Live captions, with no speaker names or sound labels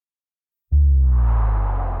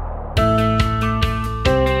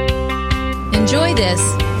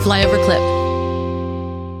this flyover clip.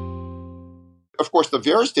 Of course, the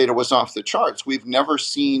VAERS data was off the charts. We've never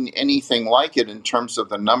seen anything like it in terms of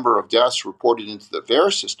the number of deaths reported into the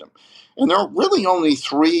VAERS system. And there are really only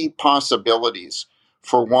three possibilities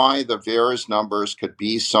for why the VAERS numbers could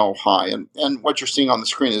be so high. And what you're seeing on the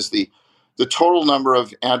screen is the total number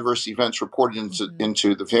of adverse events reported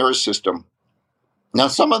into the VAERS system. Now,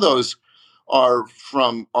 some of those are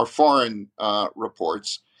from our foreign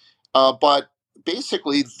reports, but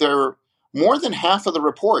basically, they're more than half of the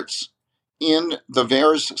reports in the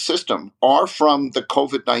VAERS system are from the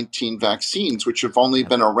COVID-19 vaccines, which have only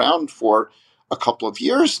been around for a couple of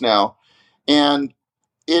years now. And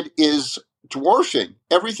it is dwarfing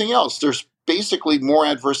everything else. There's basically more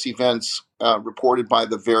adverse events reported by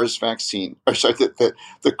the VAERS vaccine, or sorry, the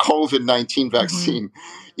COVID-19 vaccine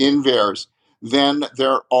in VAERS than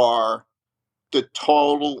there are the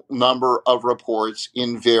total number of reports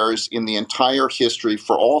in VAERS in the entire history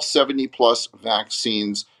for all 70-plus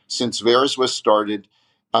vaccines since VAERS was started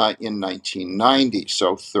in 1990,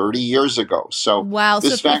 so 30 years ago. So wow.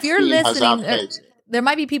 This so if you're listening, outpaced. There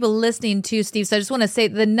might be people listening too, Steve. So I just want to say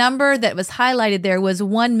the number that was highlighted there was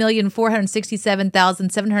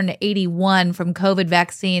 1,467,781 from COVID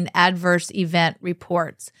vaccine adverse event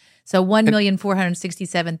reports. So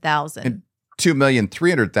 1,467,000. And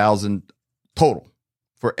 2,300,000 total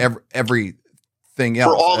for everything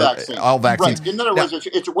else. For all vaccines. All vaccines. Right. In other words,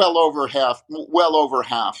 it's well over half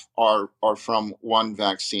are from one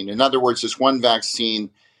vaccine. In other words, this one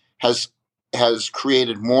vaccine has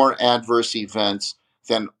created more adverse events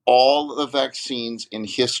than all the vaccines in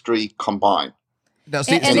history combined. Now,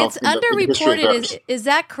 Steve, and it's underreported. Is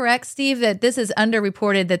that correct, Steve? That this is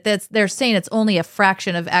underreported. They're saying it's only a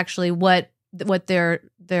fraction of actually what's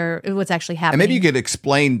actually happening. And maybe you could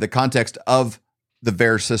explain the context of the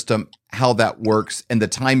VAERS system, how that works, and the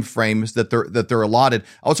time frames that they're allotted.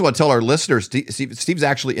 I also want to tell our listeners, Steve's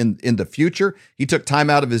actually in the future. He took time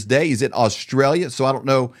out of his day. He's in Australia, so I don't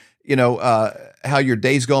know, how your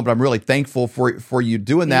day's going, but I'm really thankful for you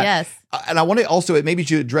doing that. Yes. And I want to also, maybe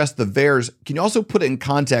you address the VAERS. Can you also put it in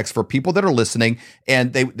context for people that are listening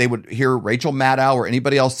and they would hear Rachel Maddow or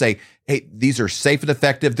anybody else say, hey, these are safe and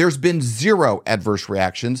effective. There's been zero adverse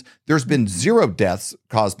reactions. There's been zero deaths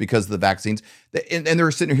caused because of the vaccines. And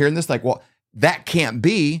they're sitting here hearing this like, well, that can't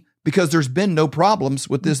be because there's been no problems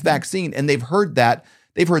with this vaccine. And they've heard that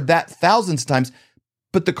thousands of times.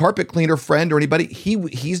 But the carpet cleaner friend or anybody,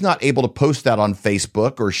 he's not able to post that on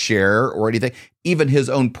Facebook or share or anything, even his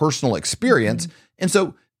own personal experience. And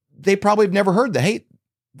so they probably have never heard that, hey,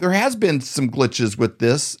 there has been some glitches with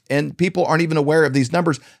this and people aren't even aware of these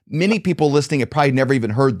numbers. Many people listening have probably never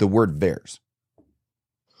even heard the word VAERS.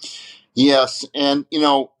 Yes. And,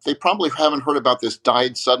 they probably haven't heard about this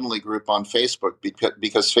died suddenly group on Facebook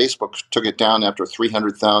because Facebook took it down after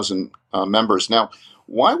 300,000 members. Now,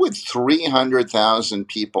 why would 300,000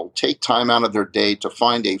 people take time out of their day to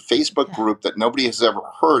find a Facebook group that nobody has ever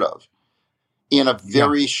heard of in a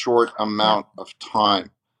very short amount of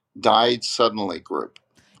time? Died suddenly group.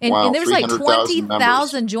 And, wow, and there's like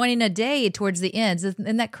 20,000 joining a day towards the end.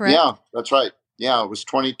 Isn't that correct? Yeah, that's right. Yeah, it was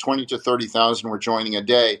 20 to 30,000 were joining a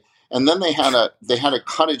day. And then they had to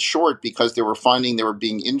cut it short because they were finding they were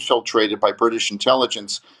being infiltrated by British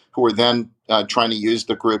intelligence, who were then trying to use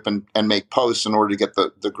the group and make posts in order to get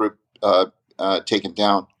the group taken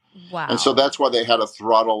down. Wow. And so that's why they had to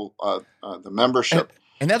throttle the membership.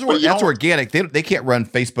 And that's organic. They can't run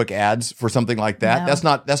Facebook ads for something like that.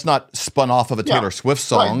 No. That's not spun off of a Taylor Swift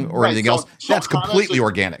song or anything else. So that's completely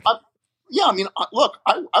organic. Look,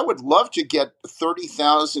 I would love to get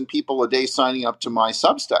 30,000 people a day signing up to my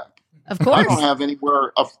Substack. Of course. I don't have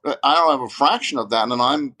a fraction of that, and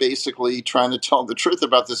I'm basically trying to tell the truth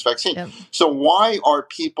about this vaccine. Yep. So why are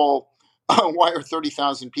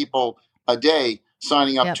 30,000 people a day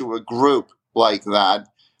signing up to a group like that?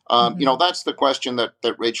 That's the question that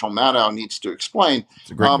Rachel Maddow needs to explain.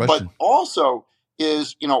 It's a great question. But also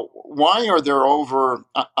is, why are there over,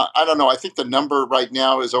 I don't know, I think the number right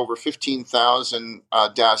now is over 15,000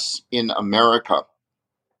 deaths in America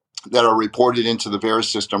that are reported into the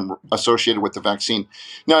VAERS system associated with the vaccine.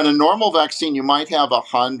 Now, in a normal vaccine, you might have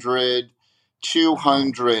 100,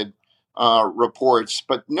 200 reports,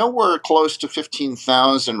 but nowhere close to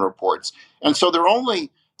 15,000 reports. And so there are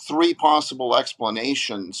only three possible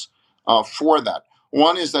explanations for that.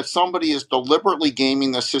 One is that somebody is deliberately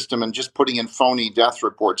gaming the system and just putting in phony death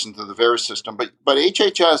reports into the VAERS system. But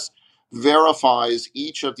HHS verifies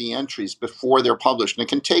each of the entries before they're published. And it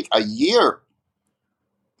can take a year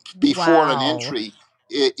before an entry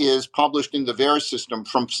is published in the VAERS system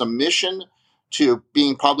from submission to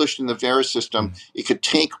being published in the VAERS system, it could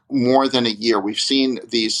take more than a year. We've seen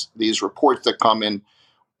these reports that come in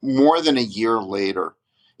more than a year later.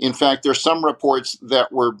 In fact, there's some reports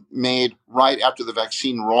that were made right after the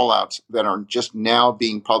vaccine rollouts that are just now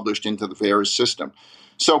being published into the VAERS system.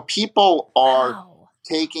 So people are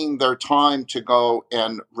taking their time to go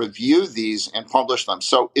and review these and publish them.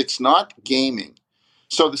 So it's not gaming.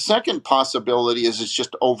 So the second possibility is it's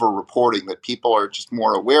just over-reporting, that people are just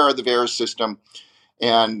more aware of the VAERS system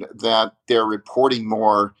and that they're reporting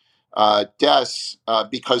more deaths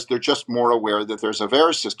because they're just more aware that there's a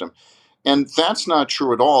VAERS system. And that's not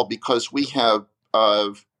true at all, because we have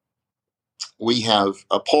polled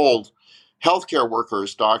healthcare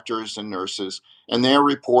workers, doctors and nurses, and they're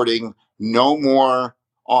reporting no more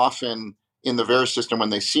often in the VAERS system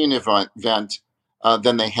when they see an event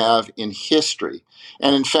than they have in history.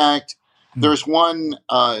 And in fact, there's one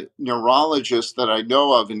neurologist that I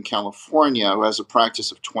know of in California who has a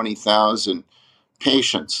practice of 20,000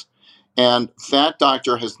 patients. And that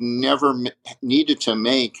doctor has never needed to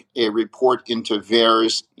make a report into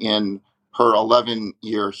VAERS in her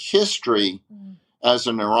 11-year history as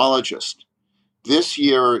a neurologist. This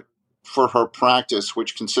year, for her practice,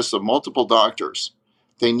 which consists of multiple doctors,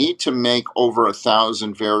 they need to make over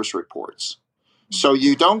 1,000 VAERS reports. So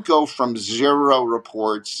you don't go from 0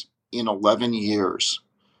 reports in 11 years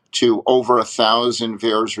to over 1,000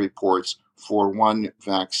 VAERS reports for one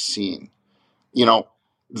vaccine.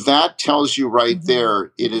 That tells you right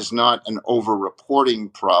there it is not an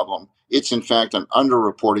over-reporting problem. It's, in fact, an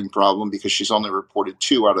under-reporting problem, because she's only reported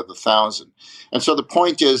 2 out of the 1,000. And so the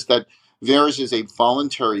point is that VAERS is a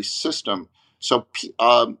voluntary system, so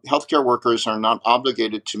healthcare workers are not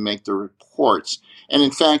obligated to make the reports. And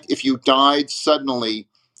in fact, if you died suddenly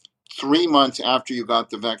 3 months after you got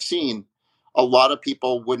the vaccine, a lot of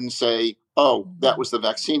people wouldn't say, oh, that was the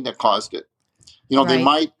vaccine that caused it. They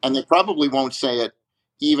might, and they probably won't say it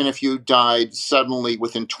even if you died suddenly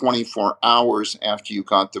within 24 hours after you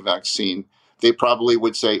got the vaccine. They probably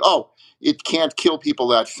would say, oh, it can't kill people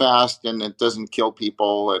that fast, and it doesn't kill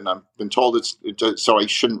people, and I've been told it does, so I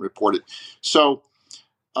shouldn't report it. So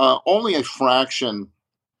only a fraction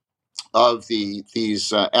of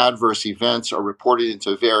these adverse events are reported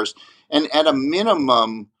into VAERS. And at a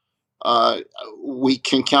minimum, we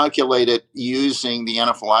can calculate it using the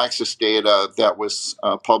anaphylaxis data that was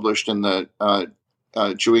published in the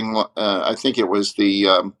I think it was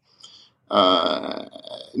the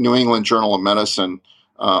New England Journal of Medicine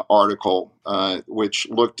article, which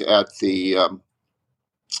looked at the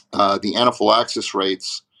anaphylaxis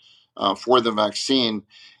rates for the vaccine,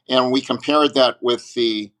 and we compared that with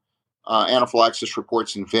the anaphylaxis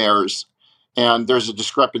reports in VAERS, and there's a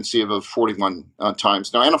discrepancy of 41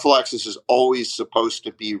 times. Now, anaphylaxis is always supposed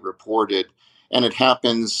to be reported, and it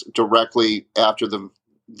happens directly after the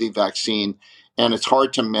vaccine, and it's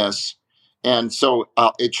hard to miss. And so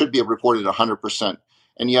it should be reported 100%.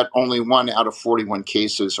 And yet only 1 out of 41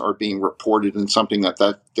 cases are being reported in something that's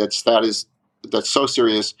so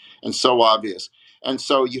serious and so obvious. And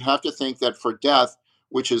so you have to think that for death,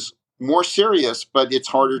 which is more serious, but it's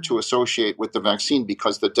harder to associate with the vaccine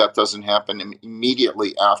because the death doesn't happen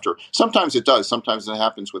immediately after. Sometimes it does. Sometimes it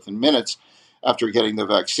happens within minutes after getting the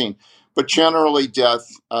vaccine. But generally, death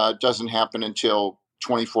doesn't happen until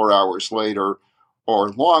 24 hours later or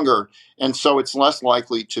longer. And so it's less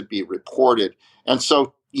likely to be reported. And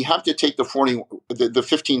so you have to take the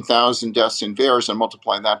 15,000 deaths in VAERS and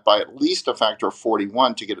multiply that by at least a factor of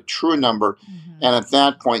 41 to get a true number. And at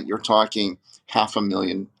that point, you're talking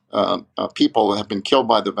 500,000 people have been killed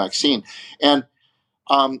by the vaccine. And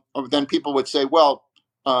then people would say, well,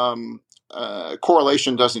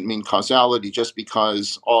 correlation doesn't mean causality. Just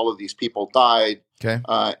because all of these people died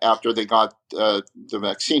after they got the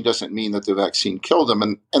vaccine doesn't mean that the vaccine killed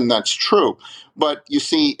them. And that's true. But you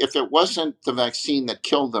see, if it wasn't the vaccine that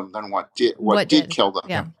killed them, then what did kill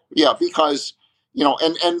them? Yeah, because,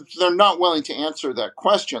 and they're not willing to answer that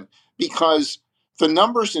question, because the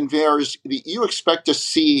numbers in VAERS, you expect to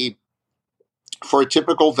see for a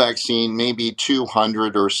typical vaccine, maybe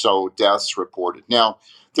 200 or so deaths reported. Now,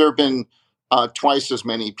 there have been twice as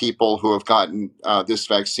many people who have gotten this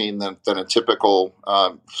vaccine than a typical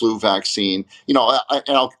flu vaccine.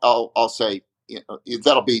 I'll say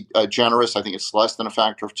that'll be generous. I think it's less than a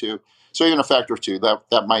factor of 2. So even a factor of 2,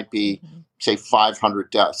 that might be, say,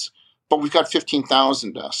 500 deaths. But we've got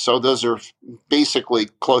 15,000 deaths. So those are basically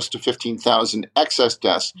close to 15,000 excess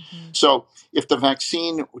deaths. So if the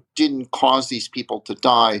vaccine didn't cause these people to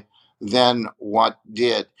die, then what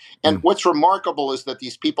did? And what's remarkable is that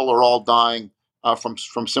these people are all dying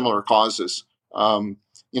from similar causes.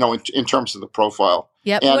 in terms of the profile.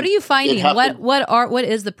 Yep. And what are you finding? What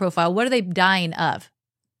is the profile? What are they dying of?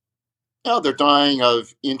 They're dying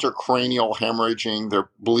of intracranial hemorrhaging. They're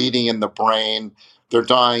bleeding in the brain. They're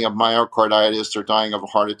dying of myocarditis. They're dying of a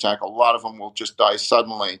heart attack. A lot of them will just die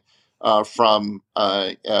suddenly from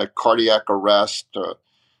cardiac arrest.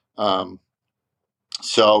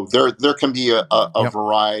 So there can be a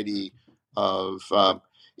variety of.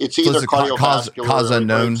 It's either cardiovascular, cause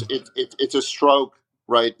unknown. It's a stroke,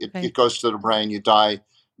 right? It goes to the brain. You die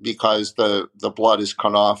because the blood is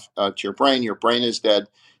cut off to your brain. Your brain is dead.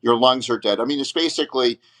 Your lungs are dead. I mean, it's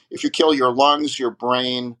basically if you kill your lungs, your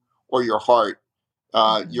brain, or your heart,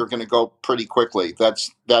 you're going to go pretty quickly. That's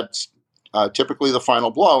typically the final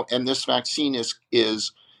blow. And this vaccine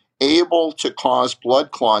is able to cause blood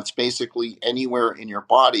clots basically anywhere in your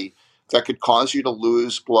body that could cause you to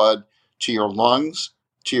lose blood to your lungs,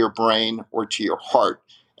 to your brain, or to your heart.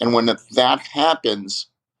 And when that happens,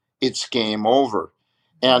 it's game over.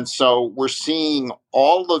 And so we're seeing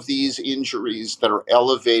all of these injuries that are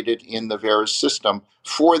elevated in the VAERS system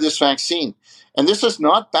for this vaccine. And this is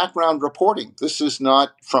not background reporting. This is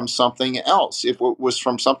not from something else. If it was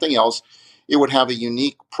from something else, it would have a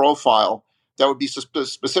unique profile that would be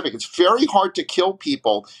specific. It's very hard to kill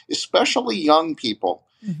people, especially young people,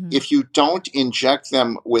 if you don't inject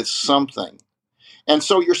them with something. And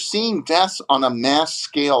so you're seeing deaths on a mass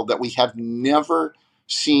scale that we have never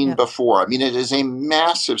seen before. I mean, it is a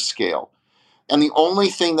massive scale. And the only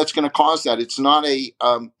thing that's going to cause that, it's not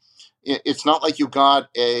like you got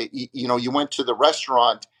you went to the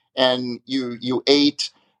restaurant and you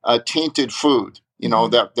ate tainted food,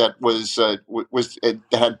 that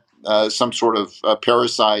had some sort of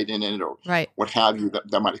parasite in it or what have you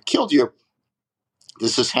that might have killed you.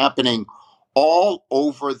 This is happening all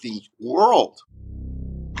over the world.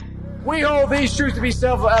 We hold these truths to be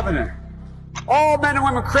self-evident. All men and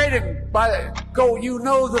women created by you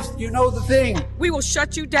know the thing. We will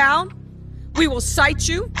shut you down. We will cite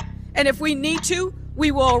you. And if we need to, we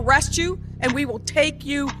will arrest you and we will take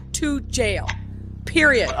you to jail.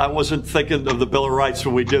 Period. I wasn't thinking of the Bill of Rights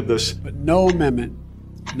when we did this. But no amendment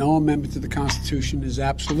to the Constitution is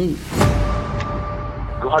absolute.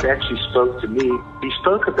 God actually spoke to me. He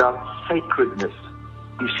spoke about sacredness.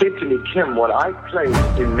 He said to me, Kim, what I place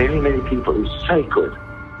in many, many people is sacred.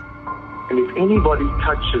 And if anybody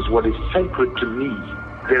touches what is sacred to me,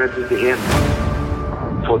 then it is the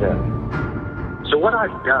end for them. So what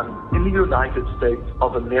I've done in the United States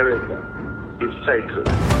of America is sacred.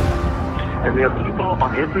 And there are people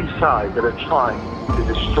on every side that are trying to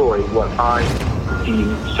destroy what I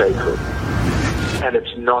deem sacred. And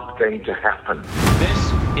it's not going to happen.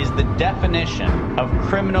 This is the definition of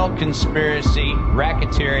criminal conspiracy,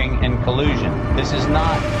 racketeering, and collusion. This is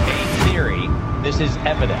not a theory. This is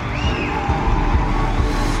evidence.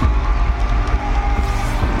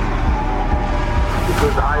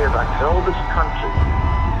 Because I have upheld this country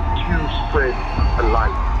to spread a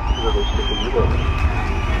light to the rest of the world.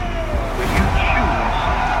 When you choose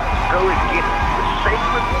to go against the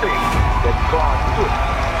sacred thing that God put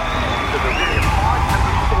into the very heart and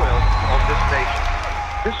the soil of this nation,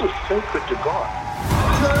 this was sacred to God.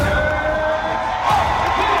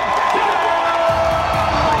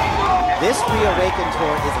 This reawakened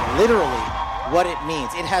tour is literally what it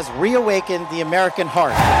means. It has reawakened the American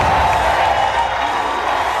heart.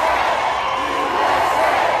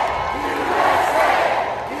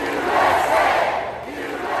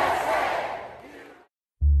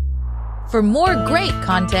 For more great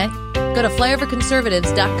content, go to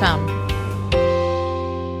flyoverconservatives.com.